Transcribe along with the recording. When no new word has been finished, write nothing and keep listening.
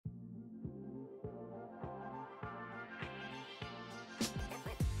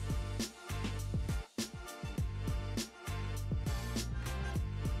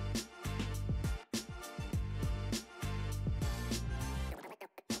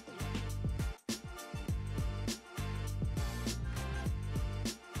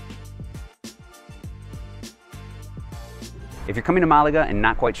If you're coming to Malaga and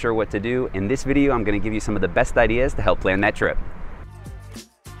not quite sure what to do, in this video I'm going to give you some of the best ideas to help plan that trip.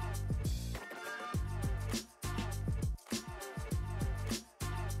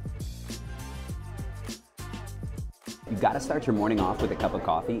 You've got to start your morning off with a cup of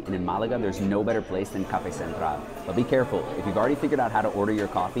coffee, and in Malaga there's no better place than Café Central. But be careful, if you've already figured out how to order your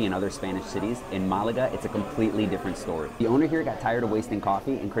coffee in other Spanish cities, in Malaga it's a completely different story. The owner here got tired of wasting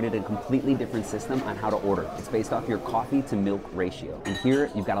coffee and created a completely different system on how to order. It's based off your coffee to milk ratio. And here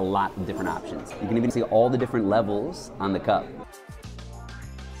you've got a lot of different options. You can even see all the different levels on the cup.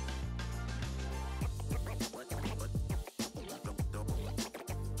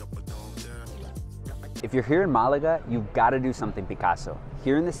 If you're here in Malaga, you've got to do something Picasso.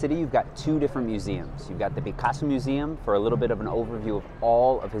 Here in the city, you've got two different museums. You've got the Picasso Museum for a little bit of an overview of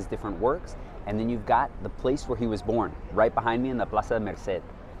all of his different works, and then you've got the place where he was born, right behind me in the Plaza de Merced.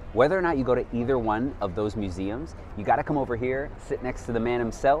 Whether or not you go to either one of those museums, you got to come over here, sit next to the man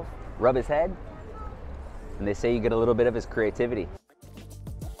himself, rub his head, and they say you get a little bit of his creativity.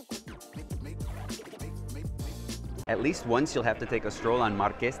 At least once you'll have to take a stroll on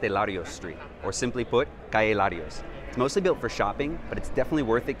Marqués de Larios Street, or simply put, Calle Larios. It's mostly built for shopping, but it's definitely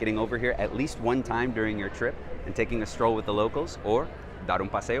worth it getting over here at least one time during your trip and taking a stroll with the locals, or dar un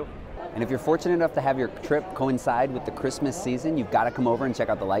paseo. And if you're fortunate enough to have your trip coincide with the Christmas season, you've got to come over and check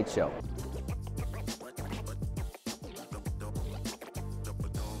out the light show.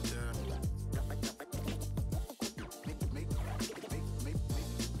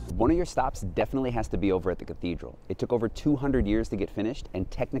 One of your stops definitely has to be over at the cathedral. It took over 200 years to get finished and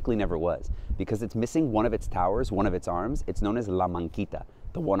technically never was. Because it's missing one of its towers, one of its arms, it's known as La Manquita,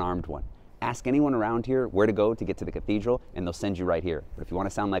 the one-armed one. Ask anyone around here where to go to get to the cathedral and they'll send you right here. But if you want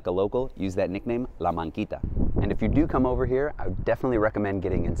to sound like a local, use that nickname, La Manquita. And if you do come over here, I would definitely recommend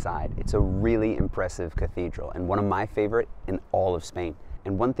getting inside. It's a really impressive cathedral and one of my favorite in all of Spain.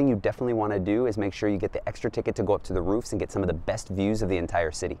 And one thing you definitely want to do is make sure you get the extra ticket to go up to the roofs and get some of the best views of the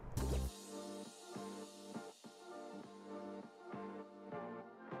entire city.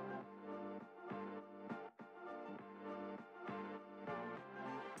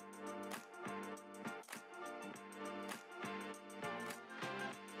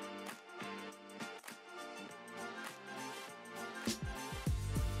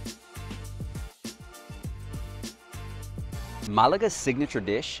 Malaga's signature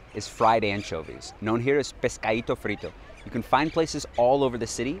dish is fried anchovies, known here as pescadito frito. You can find places all over the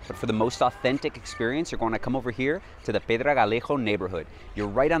city, but for the most authentic experience, you're going to come over here to the Pedra Galejo neighborhood. You're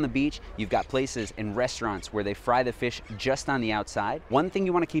right on the beach. You've got places and restaurants where they fry the fish just on the outside. One thing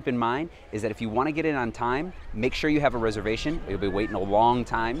you want to keep in mind is that if you want to get in on time, make sure you have a reservation or you'll be waiting a long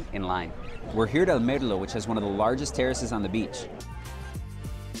time in line. We're here to El Merlo, which has one of the largest terraces on the beach.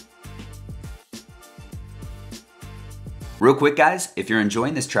 Real quick guys, if you're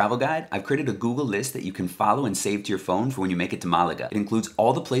enjoying this travel guide, I've created a Google list that you can follow and save to your phone for when you make it to Malaga. It includes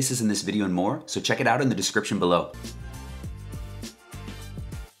all the places in this video and more, so check it out in the description below.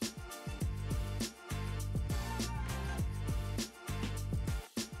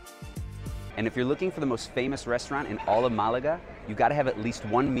 And if you're looking for the most famous restaurant in all of Malaga, you gotta have at least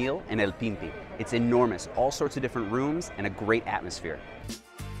one meal in El Pimpi. It's enormous, all sorts of different rooms and a great atmosphere.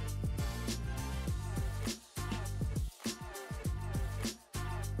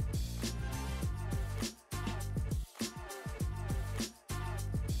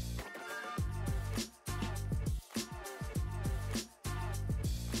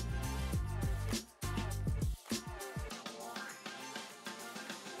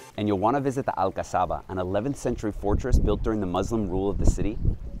 And you'll want to visit the Alcazaba, an 11th century fortress built during the Muslim rule of the city.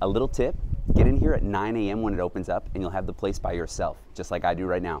 A little tip, get in here at 9 a.m. when it opens up and you'll have the place by yourself, just like I do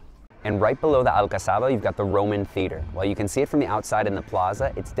right now. And right below the Alcazaba, you've got the Roman Theater. While you can see it from the outside in the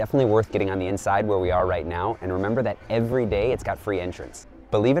plaza, it's definitely worth getting on the inside where we are right now. And remember that every day it's got free entrance.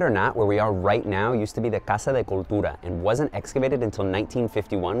 Believe it or not, where we are right now used to be the Casa de Cultura and wasn't excavated until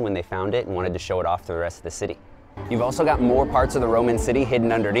 1951 when they found it and wanted to show it off to the rest of the city. You've also got more parts of the Roman city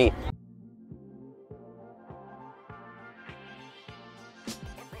hidden underneath.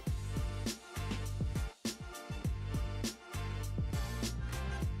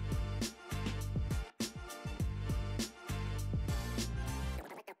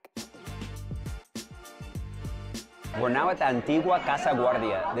 We're now at the Antigua Casa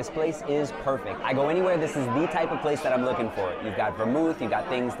Guardia. This place is perfect. I go anywhere, this is the type of place that I'm looking for. You've got vermouth, you've got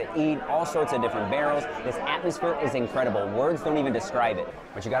things to eat, all sorts of different barrels. This atmosphere is incredible. Words don't even describe it.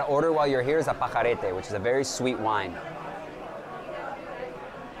 What you gotta order while you're here is a pajarete, which is a very sweet wine.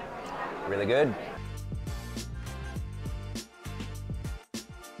 Really good.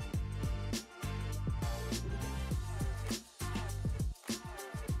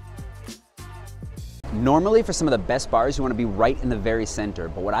 Normally for some of the best bars, you want to be right in the very center.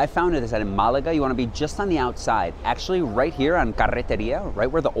 But what I found is that in Malaga, you want to be just on the outside. Actually, right here on Carreteria, right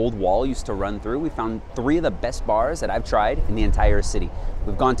where the old wall used to run through, we found 3 of the best bars that I've tried in the entire city.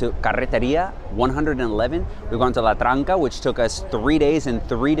 We've gone to Carreteria 111. We've gone to La Tranca, which took us 3 days and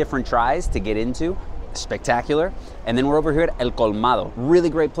 3 different tries to get into. Spectacular. And then we're over here at El Colmado. Really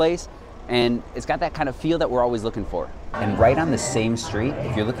great place. And it's got that kind of feel that we're always looking for. And right on the same street,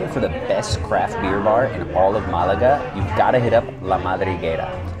 if you're looking for the best craft beer bar in all of Malaga, you've got to hit up La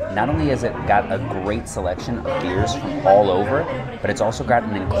Madriguera. Not only has it got a great selection of beers from all over, but it's also got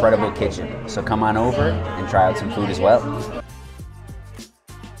an incredible kitchen. So come on over and try out some food as well.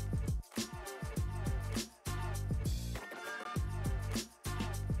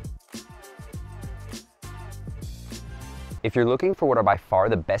 If you're looking for what are by far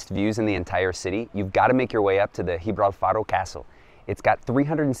the best views in the entire city, you've got to make your way up to the Gibraltar Castle. It's got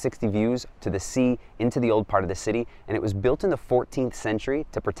 360 views to the sea into the old part of the city, and it was built in the 14th century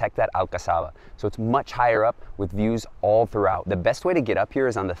to protect that Alcazaba. So it's much higher up with views all throughout. The best way to get up here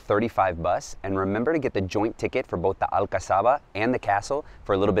is on the 35 bus, and remember to get the joint ticket for both the Alcazaba and the castle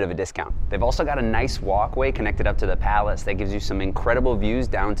for a little bit of a discount. They've also got a nice walkway connected up to the palace that gives you some incredible views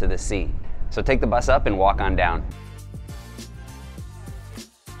down to the sea. So take the bus up and walk on down.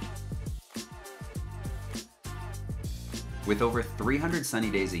 With over 300 sunny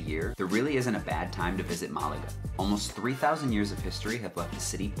days a year, there really isn't a bad time to visit Malaga. Almost 3,000 years of history have left the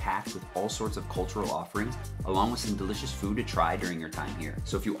city packed with all sorts of cultural offerings, along with some delicious food to try during your time here.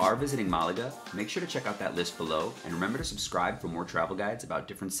 So if you are visiting Malaga, make sure to check out that list below, and remember to subscribe for more travel guides about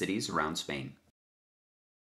different cities around Spain.